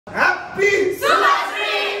Happy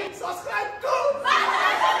subscribe to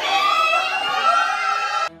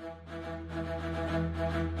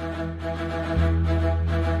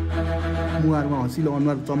मुहारमा हँसिलो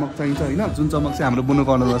अनुहार चमक चाहिन्छ हैन जुन चमक चाहिँ हाम्रो बुनु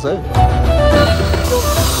गर्नु पर्छ है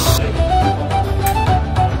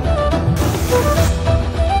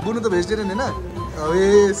बुनु त भेजिटेरियन हैन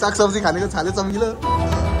ए साग सब्जी खानेको छाले चम्किलो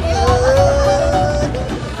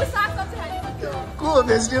को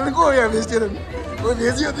भेजिटेरियन को यहाँ भेजिटेरियन ओ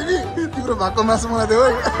भेजी हो तिमी तिम्रो भागको मासु मलाई देऊ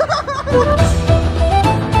है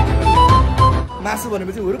मासु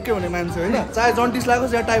भनेपछि हुरुक्के हुने मान्छे हैन चाहे जन्टिस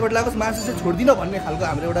लागोस् या टाइफाइड लागोस् मासु चाहिँ छोड्दिन भन्ने खालको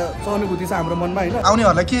हाम्रो एउटा सहानुभूति छ हाम्रो मनमा हैन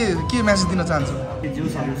आउनेहरुलाई के मेसेज दिन चाहन्छु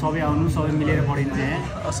जुसहरु सबै आउनु सबै मिलेर पढिन्छ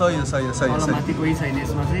यहाँ सही हो माथि कोही छैन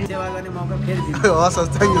यसमा चाहिँ सेवा गर्ने मौका फेरि दिनु हस्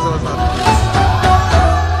थ्यांक यू सो मच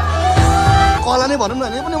कला नै भनौँ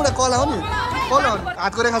न यो पनि एउटा कला हो नि कला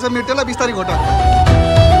हातको रेखा छ मेटेला बिस्तारै घोटा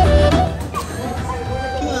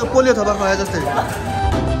पोलियो थपा खुवाए जस्तै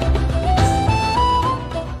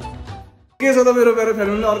के छ त मेरो प्यारो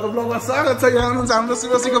फ्यामिली अर्को ब्लगमा स्वागत छ यहाँ हुनुहुन्छ हाम्रो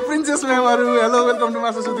सुबसीको प्रिन्सेस म्यामहरु हेलो वेलकम टु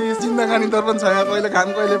मासु सुदिस जिन्दगानी दर्पण छ यहाँ कहिले खान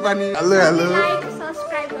कहिले पानी हेलो हेलो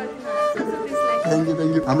थ्यांक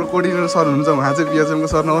यू हाम्रो कोर्डिनेटर सर हुनुहुन्छ उहाँ चाहिँ पिएचएम को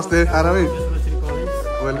सर नमस्ते आरामै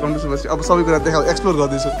वेलकम टु सुबसी अब सबै कुरा देखाउ एक्सप्लोर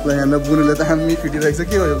गर्दैछु ल यहाँ बुनुले त हामी फिटिरहेको छ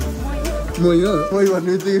के हो मै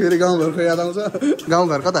भन्ने बित्तिकै फेरि गाउँघरको याद आउँछ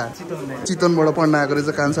गाउँघर कता चितवनबाट पढ्न आएको रहेछ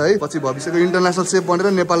कान्छा है पछि भविष्यको इन्टरनेसनल सेफ बनेर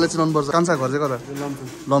नेपालले चिनाउनु पर्छ कान्छा घर चाहिँ कता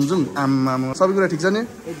लमजुङ आम्मामा सबै कुरा ठिक छ नि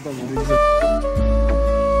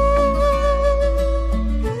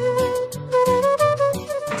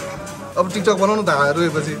अब टिकटक बनाउनु त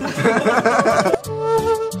रोएपछि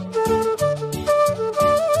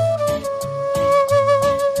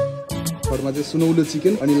मा चाहिँ सुनौलो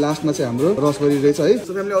चिकन अनि लास्टमा चाहिँ हाम्रो रसबरी रहेछ है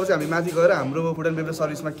सो फ्यामिली अब चाहिँ हामी माथि गएर हाम्रो फुड एन्ड बेभरेज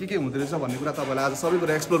सर्भिसमा के हुँदो रहेछ भन्ने कुरा तपाईँलाई आज सबै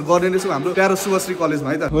कुरा एक्सप्लोर गर्ने रहेछौँ हाम्रो प्यारो शुभश्री कलेजमा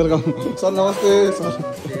है त वेलकम सर नमस्ते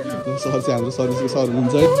सर चाहिँ हाम्रो सर्भिसको सर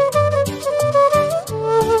हुनुहुन्छ है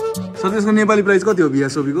सर त्यसको नेपाली प्राइस कति हो बिहा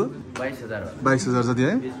सोबीको 22,000 जति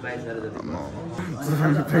है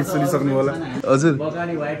प्राइस सुनिसक्नु होला हजुर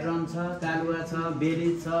बगाडी व्हाइट रम छ कालुवा छ बेरी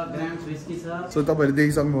छ ग्राम्स व्हिस्की छ सो तपाईहरु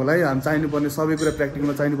देखिसक्नु होला है हामी चाहिनुपर्ने सबै कुरा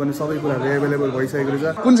प्र्याक्टिकलमा चाहिनुपर्ने सबै कुराहरु अवेलेबल भइसकेको रहेछ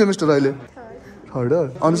कुन सेमेस्टर अहिले थर्ड हो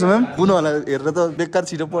अनुसा म्याम बुनु होला हेरेर त बेकार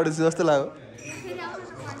छिटो पढेछ जस्तो लाग्यो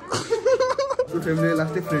फ्यामिली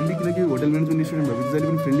लास्टै फ्रेन्डली किनकि होटल म्यानेजमेन्ट स्टुडेन्ट भएपछि जहिले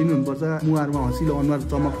पनि फ्रेन्डली नै हुनुपर्छ मुहारमा हँसिलो अनुहार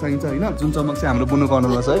चमक चाहिन्छ हैन जुन चमक चाहिँ हाम्रो बुनु गर्नु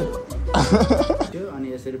पर्छ है अनि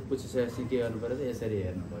यसरी पुछिसकेपछि के गर्नु पर्छ यसरी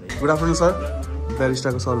हेर्नु पर्यो गुड आफ्टरनुन सर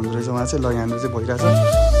ब्यारिस्टाको सर हुनुहुन्छ रहेछ उहाँ चाहिँ ल यहाँनिर चाहिँ भइरहेछ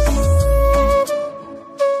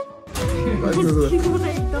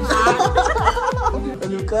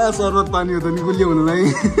कहाँ सर्बत पानी हो त नि गुलियो हुनुलाई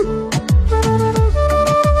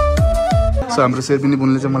सो हाम्रो शेर्पिनी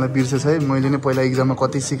बुनले चाहिँ मलाई बिर्सेछ है मैले नै पहिला इक्जाममा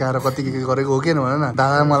कति सिकाएर कति के गरेको हो कि भन न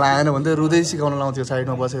दादा मलाई आएन भन्दै रुँदै सिकाउन लाउँथ्यो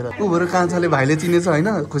साइडमा बसेर ऊ भएर कान्छाले भाइले चिनेछ होइन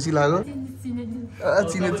खुसी लाग्यो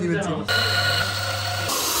चिने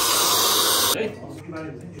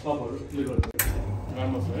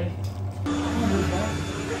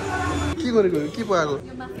के गरेको के पकाएको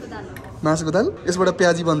मासुको दाल यसबाट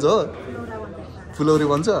प्याजी बन्छ हो फुलौरी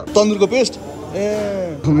बन्छ तन्दुरको पेस्ट ए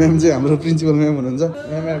म्याम चाहिँ हाम्रो प्रिन्सिपल म्याम हुनुहुन्छ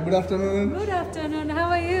good afternoon how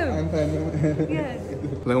are you I am fine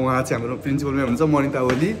ल उहाँ चाहिँ हाम्रो प्रिन्सिपल म्याम हुनुहुन्छ मनिता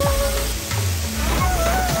ओली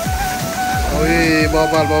ओए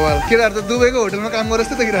बबाल केटाहरु त दुबईको होटलमा काम गरे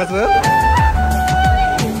जस्तो देखिरहेको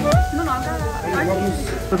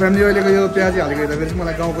छ फ्यामिली अहिलेको यो प्याजी हालेको हेर्दाखेरि चाहिँ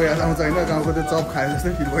मलाई गाउँको याद आउँछ होइन गाउँको त्यो चप खाए जस्तै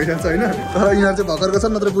फिल भइरहेको छ होइन तर यिनीहरू चाहिँ भर्खरको छ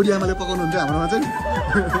नत्र बुढी आमाले पकाउनु हुन्थ्यो हाम्रोमा चाहिँ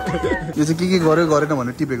यो चाहिँ के गरेन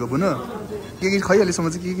भनेर टिपेको पुन के खै अहिलेसम्म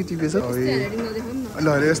चाहिँ के टिपेछ ल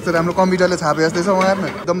यस्तो राम्रो कम्प्युटरले छापे जस्तै छ उहाँहरू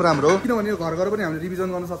एकदम राम्रो हो किनभने यो घर पनि हामीले रिभिजन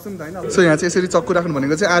गर्न सक्छौँ नि त होइन सो यहाँ चाहिँ यसरी चक्कु राख्नु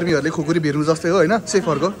भनेको चाहिँ आर्मीहरूले खुकुरी भेर्नु जस्तै हो होइन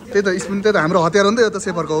सेफरको त्यही त स्पुन त्यही त हाम्रो हतियार हो नि त यो त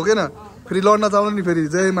सेफरको हो किन फेरि लड्न जाउनु नि फेरि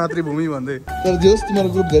जय मातृभूमि भन्दै तर जोस् तिम्रो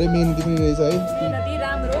ग्रुप धेरै मेहनती पनि रहेछ है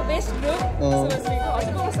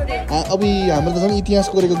अब हाम्रो त झन् इतिहास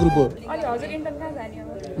कोरेको ग्रुप हो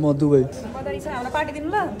म दुबई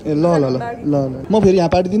ए ल म फेरि यहाँ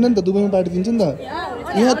पार्टी दिन्न नि त दुबईमा पार्टी दिन्छु नि त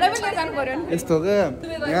यस्तो क्या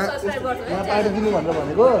यहाँ पार्टी दिनु भनेर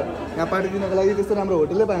भनेको यहाँ पार्टी दिनको लागि त्यस्तो राम्रो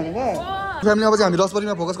होटलै पाएन क्या फ्यामिली अब चाहिँ हामी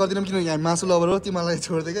रसबरीमा फोकस गर्दैनौँ किनभने यहाँ मासु लभर हो तिमीलाई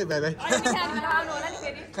छोड्दै क्या बाई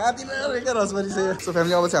खाँदिनँ क्या रसबरी चाहिँ सो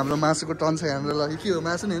फ्यामिली अब चाहिँ हाम्रो मासुको टन छ हाम्रो लागि के हो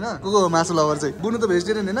मासु नि होइन को मासु लभर चाहिँ बुनु त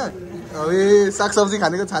भेजिटेरियन होइन ए साग सब्जी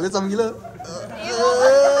खानेको छाले चम्किलो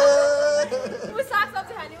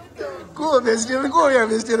को भेजिटेरियन को यहाँ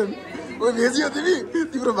भेजिटेरियन ओ भेजी हो तिमी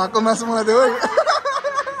तिम्रो भागको मासु मलाई देऊ है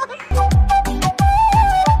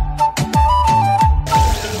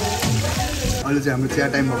अहिले चाहिँ हाम्रो चिया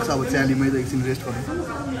टाइम भएको छ अब चिया लिमै त एकछिन रेस्ट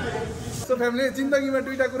गर्नु सो फ्यामिली जिन्दगीमा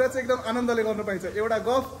दुईटा कुरा चाहिँ एकदम आनन्दले गर्न पाइन्छ एउटा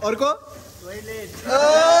गफ अर्को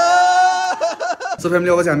सो फ्यामिली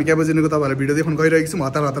अब चाहिँ हामी क्यापुचिनोको तपाईँहरूलाई भिडियो देखाउन गइरहेको छौँ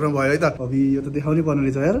हतार हतारमा भयो है त अब यो त देखाउनै पर्ने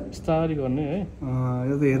रहेछ यार बिस्तारै गर्ने है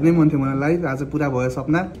यो त हेर्नै मन थियो मलाई लाइभ आज पुरा भयो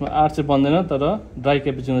सपना आर्ट चाहिँ बन्दैन तर ड्राई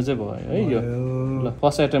क्यापुचिनो चाहिँ भयो है यो ल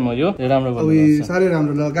फर्स्ट आइटम हो यो राम्रो गर्नु साह्रै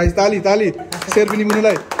राम्रो ल गाइस ताली ताली शेरपिनी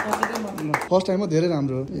बुनुलाई फर्स्ट टाइम हो धेरै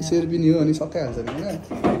राम्रो शेरपिनी हो अनि सकाइहाल्छ नि हैन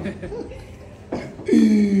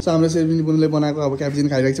हाम्रो शेरपिनी बुनुले बनाएको अब क्यापुचिनो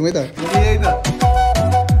खाइरहेको छौँ है त यही त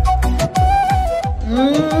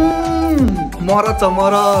मरद छ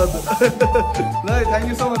मरद ल थ्याङ्क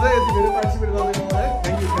यू सो मच है यति धेरै पार्टिसिपेट गर्दैन मलाई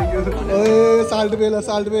thank U A salt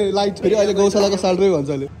pay light फेरि अहिले गौशालाको साल्ट पे भन्छ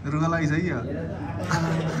अहिले रुगा लागिछ है क्या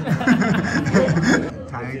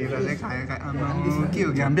खाए के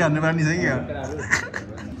हो घ्याम्पे हान्ने बानी छ क्या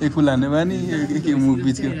एक फुल हान्ने बानी के मुख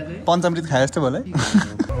बिचको पञ्चामृत खाए जस्तो भयो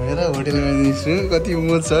हेर होटेलमा निस्क्नु कति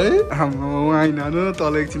मोज छ है वाइन हानु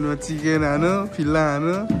तल एकछिनमा चिकन हानु फिल्ला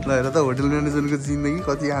हानु ल हेर त होटेल म्यानेजरको जिन्दगी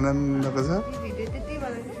कति आनन्दको छ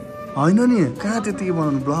होइन नि कहाँ त्यतिकै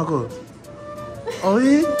बनाउनु ब्लग हो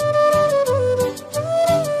है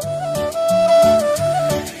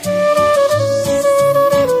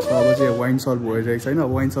अब चाहिँ वाइन सर्भ भइरहेको छैन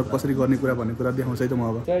अब वाइन सर्भ कसरी गर्ने कुरा भन्ने कुरा देखाउँछ है त म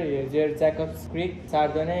अब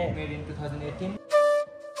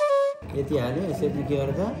यति हाल्यो यसरी के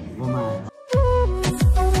गर्दा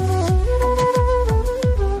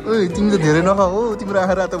ओइ तिमीले धेरै नखा हो तिम्रो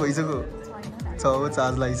आँखा रातो भइसक्यो छ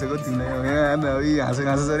चार्ज लागिसक्यो तिमीलाई हाँसो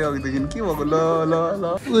सरी अघिदेखि के भएको ल ल ल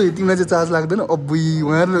ओइ तिमीलाई चाहिँ चार्ज लाग्दैन अब्बुई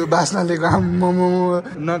उहाँहरू बास्नाले आम्मामा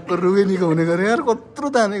नाकको रुगै निको हुने गरे यार कत्रो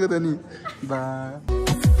तानेको त नि बा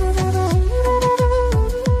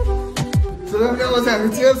हामी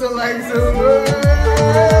चेयर्स लाग्छौँ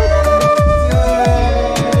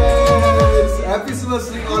Happy Sudish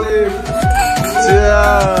कलेज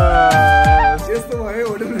यस्तो भयो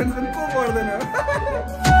होटल म्यानेजमेन्ट को पर्दैन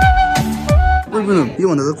यो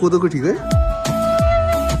भन्दा त कोदोको ठिक है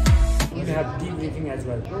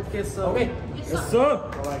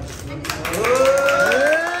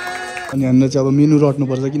अनि हामीलाई चाहिँ अब मेनु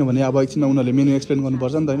रट्नुपर्छ किनभने अब एकछिनमा उनीहरूले मेनु एक्सप्लेन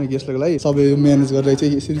गर्नुपर्छ नि त होइन गेस्टको लागि सबै म्यानेज गरेर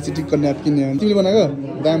चाहिँ यसरी चाहिँ टिक्क न्यापकिन तिमीले बनाएको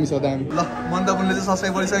दामी छ दामी ल मन्दपुनले चाहिँ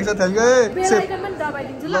सब्सक्राइब गरिसकेको छ थ्याङ्क यू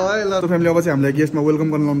ल है ल फ्यामिली अब चाहिँ हामीलाई गेस्टमा वेलकम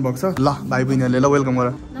गर्न लाउनु भएको छ ल भाइ बहिनीहरूले ल वेलकम गर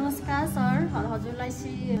नमस्कार सर हजुरलाई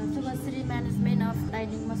शुभश्री म्यानेजमेन्ट अफ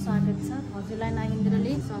डाइनिङमा स्वागत छ हजुरलाई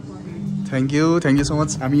नागेन्द्रले थ्याङ्क यू सो मच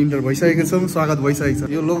हामी इन्टर भइसकेको छौँ स्वागत भइसकेको छ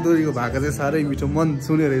यो लोकदोरीको भाका चाहिँ साह्रै मिठो मन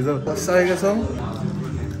छुने रहेछ बसिसकेको छौँ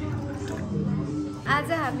आज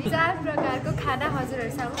हामी 4 प्रकारको खाना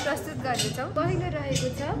हजुरहरू सामु प्रस्तुत गर्दैछौँ पहिलो रहेको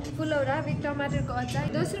छ फुलौरा विथ टमाटरको अचार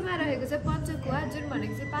दोस्रोमा रहेको छ पञ्चकुवा जुन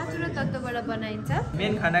भनेको चाहिँ 5 तत्त्वबाट बनाइन्छ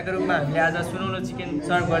मेन खानाको रूपमा हामीले आज सुनौलो चिकन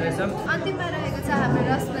सर्भ गर्दैछौँ अन्तिममा रहेको छ हाम्रो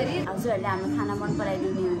रसबरी हजुरहरूले हाम्रो खाना मन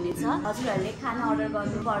पराइदिनु हुनेछ हजुरहरूले खाना अर्डर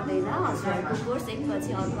गर्नु पर्दैन हजुरहरूको कोर्स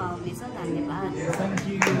एकपछि अर्को आउनेछ धन्यवाद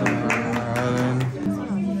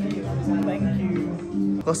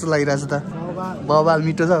कस्तो लागिरहेछ त बबाल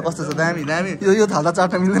मिठो छ कस्तो छ दामी दामी यो थाल्दा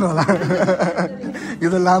चाट्न मिल्दैन होला यो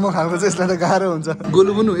त लामो खालको चाहिँ यसलाई त गाह्रो हुन्छ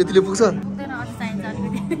गोलु बुनु यतिले पुग्छ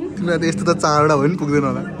तिमीलाई त यस्तो त 4वटा भयो नि पुग्दैन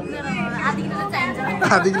होला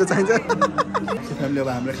आधी किलो चाहिन्छ फ्यामिली अब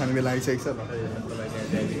हाम्रो खाने बेला आइसकेको छ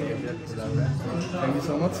थ्याङ्क यू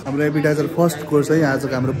सो मच हाम्रो एपिटाइजर फर्स्ट कोर्स है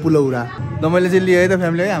आजको हाम्रो पुलौरा र मैले चाहिँ लिएँ है त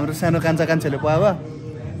फ्यामिली है हाम्रो सानो कान्छाहरूले पायो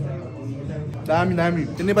दामी दामी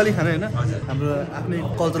त्यो नेपाली खाना होइन हाम्रो आफ्नै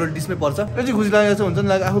कल्चरल डिसमै पर्छ यो चाहिँ खुसी लागेको छ हुन्छ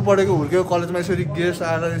नि आफू पढेको हुर्केको कलेजमा यसरी गेस्ट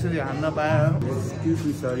आएर यसरी हान्न पायो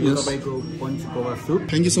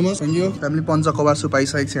thank you so much thank you family पञ्चकबार soup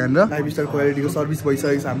आइसकेको छ यहाँनिर 5 स्टार क्वालिटीको सर्भिस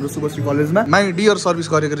भइसकेको छ हाम्रो शुभश्री कलेजमा माइ डियर सर्भिस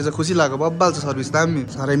गरेको रहेछ खुसी लाग्यो बब्बाल छ सर्भिस दामी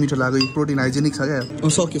साह्रै मिठो लाग्यो प्रोटिन हाइजेनिक छ क्या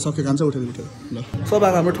सक्यो खान्छ उठेर मिठो ल सब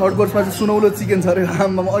हाम्रो थर्ड कोर्समा चाहिँ सुनौलो चिकन छ अरे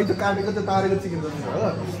आम्मामा अहिले काटेको चाहिँ तारेको चिकन जस्तो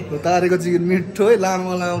हो तारेको चिकन मिठो है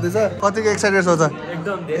लामो आउँदैछ कतिको एक्साइटेड छ त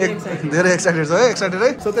धेरै एक्साइटेड छ है एक्साइटेड है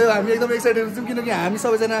सो त्यही हामी एकदम एक्साइटेड छौँ किनकि हामी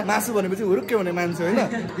सबैजना मासु भनेपछि हुरुक्के हुने मान्छे होइन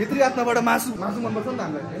भित्री आत्माबाट मासु मनपर्छ नि त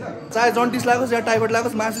हामीलाई होइन चाहे जन्टिस लागोस् या टाइफाइड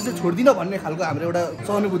लागोस् मासु चाहिँ छोड्दिन भन्ने खालको हाम्रो एउटा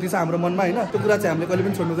सहानुभूति छ हाम्रो मनमा होइन त्यो कुरा चाहिँ हामीले कहिले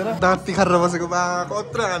पनि छोड्नु हुँदैन दाँत तिखारेर बसेको बा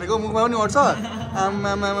कत्रो हानेको मुखमा पनि अट्छ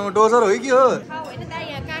आम्मामा डोजर हो कि हो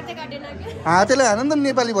हातेले हान नि त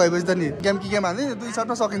नेपाली भएपछि त नि गेम हान्ने 2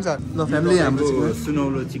 शटमा सकिन्छ ल फ्यामिली हाम्रो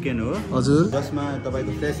सुनौलो चिकन हो हजुर जसमा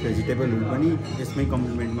तपाईँको फ्रेस भेजिटेबल पनि यसमै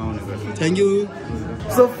कम्प्लिमेन्टमा आउने गर्छ थ्याङ्क यू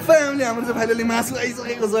सो फ्यामिली हाम्रो चाहिँ फाइनली मासु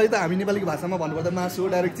आइसकेको छ है त हामी नेपालीको भाषामा भन्नुपर्दा मासु हो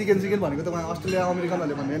डाइरेक्ट चिकन भनेको त अस्ट्रेलिया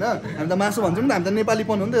अमेरिकनहरूले भन्ने होइन हामी त मासु भन्छौँ नि त हामी त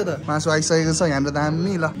नेपालीपन हो नि त यो त मासु आइसकेको छ यहाँनिर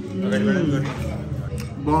दामी ल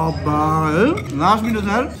बाबा है लास्ट मिठो छ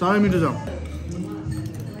यार साह्रै मिठो छ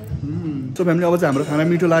सो सो फ्यामिली अब चाहिँ हाम्रो खाना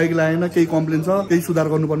मिठो लाग्यो कि लागेन, केही कम्प्लेन छ, केही सुधार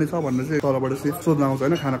गर्नुपर्ने छ भनेर चाहिँ तलबाट चाहिँ सोध्न आउँछ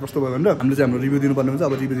होइन खाना कस्तो भयो भनेर। हामीले चाहिँ हाम्रो रिभ्यू दिनुपर्ने हुन्छ।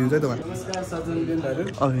 अब रिभ्यू दिन्छ है तपाईँ। नमस्कार सजनबिनहरु।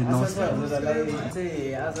 नमस्कार हजुरहरूलाई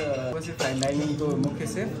चाहिँ आज कोसी फाइन डाइनिङको मुख्य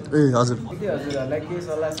सेफ ए हजुर हजुरहरूलाई के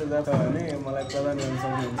सल्लाह सुझाव छ भने मलाई प्रदान गर्न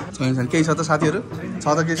सक्नुहुन्छ। केही छ त साथीहरू? छ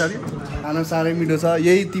त केही साथी? खाना साह्रै मिठो छ।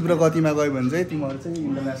 यही तीव्र गतिमा गयो भने चाहिँ तिमीहरू चाहिँ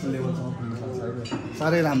इन्टरनेसनल लेभलसम्म पुग्न सक्छ।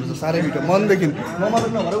 साह्रै राम्रो छ, साह्रै मिठो मनदेखि। म मात्र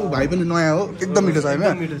नभएर ऊ भाइ पनि नयाँ हो, एकदम मिठो छ होइन,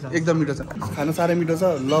 एकदम मिठो छ। खाना साह्रै मिठो छ,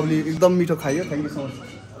 लभली, एकदम मिठो खाइयो। Thank you so much.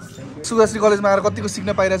 Subhashree कलेजमा आएर कतिको सिक्न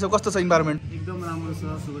पाइरहेको छ? कस्तो छ इन्भाइरोमेन्ट? एकदम राम्रो छ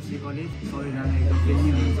सुभाश्री कलेज। सबैजना एकदम फ्रेन्डली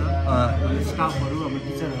हुनुहुन्छ। स्टाफहरू हाम्रो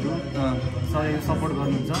टिचरहरू सबै सपोर्ट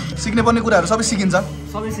गर्नुहुन्छ। सिक्ने पर्ने कुराहरू सबै सिकिन्छ,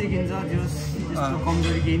 सबै सिकिन्छ। त्यस्तो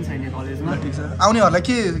कमजोरी केही छैन कलेजमा। ठिक छ। आउनेहरूलाई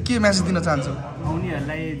के मेसेज दिन चाहन्छु?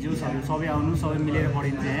 आउनेहरूलाई जोसहरू सबै आउनु, सबै मिलेर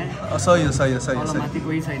पढिन्छ यहाँ। सही हो, सही हो, सही हो, सही माथि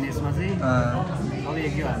कोही छैन यसमा चाहिँ, सबै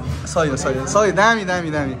एकै हाल्नु। सही हो, सही हो, सही। दामी दामी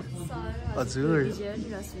दामी। हजुर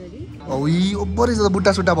ओभर रहेछ त,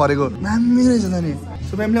 बुट्टा सुट्टा भरेको दामी रहेछ त नि।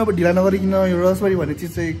 सो फ्यामिली अब ढिला नगरिकन यो रसबरी भन्ने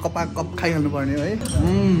चिज चाहिँ कपा कप खाइहाल्नु पर्ने है।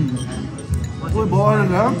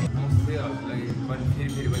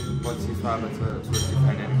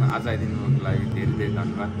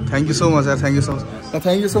 थ्याङ्क यू सो मच यार, thank you so much.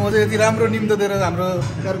 Thank you so much. यति राम्रो निम्तो दिएर हाम्रो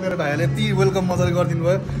मेरो भाइहरूले यति वेलकम मजाले गरिदिनु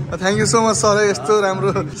भयो। Thank you so much sir, यस्तो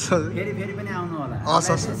राम्रो। फेरि पनि आउनु होला, हस्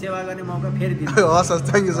हस्, सेवा गर्ने मौका फेरि दिनु। हस् हस्,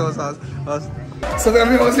 थ्याङ्क यू सो मच। हस् हस्। सबै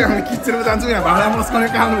हामी बसी हामी किचनमा जान्छौँ। यहाँ भाँडा मस्काउने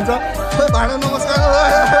काम हुन्छ। भाँडा नमस्कार।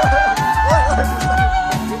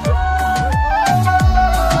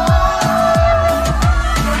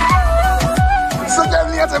 सो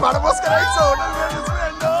फ्यामिली यहाँ चाहिँ भाँडा मस्कार आइन्छ होटल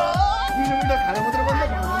म्यानेजमेन्ट। मिठो खाना मात्र बन्द।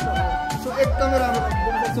 सो एकदमै राम्रो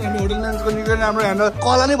हामी होटल म्यानेजको निकै राम्रो हाम्रो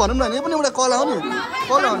कला नै भनौँ न, यो पनि एउटा कला हो नि,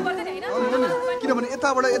 कला हो नि। किनभने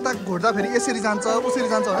यताबाट यता घोट्दाखेरि यसरी जान्छ उसरी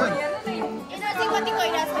जान्छ होइन।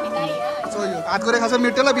 हातको रेखा छ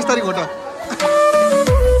मेटेला बिस्तारै घोट।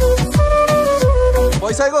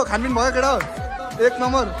 भइसक्यो, खानपिन भयो केटा, एक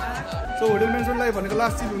नम्बर। सो होटल म्यानेजमेन्टलाई भनेको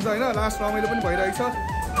लास्ट चिज हुन्छ होइन, लास्ट रमाइलो पनि भइरहेको छ।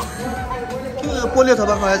 के पोलियो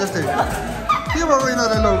थपा खुवाए जस्तै के भएको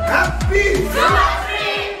यिनीहरू?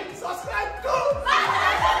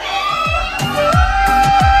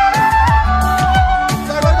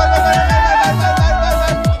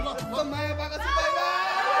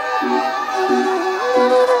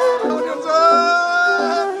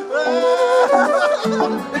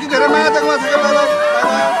 धेरै माया तकमा छ।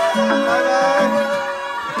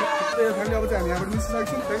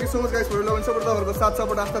 Thank you so much guys for your love and support. तपाईँहरूको साथ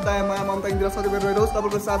सपोर्ट आफ्टर दया माया ममता इन्दिरा सधैँ रहिरहोस्।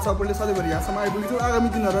 तपाईँहरूको साथ सपोर्टले सधैँभरि यहाँसम्म आइपुगेको छु। आगामी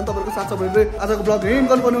दिनहरूमा तपाईँहरूको साथ सपोर्टले आजको ब्लग हेड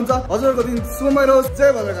गर्नुपर्ने हुन्छ। हजुरहरूको दिन शुभमय रहोस्। जय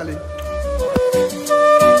भद्रकाली।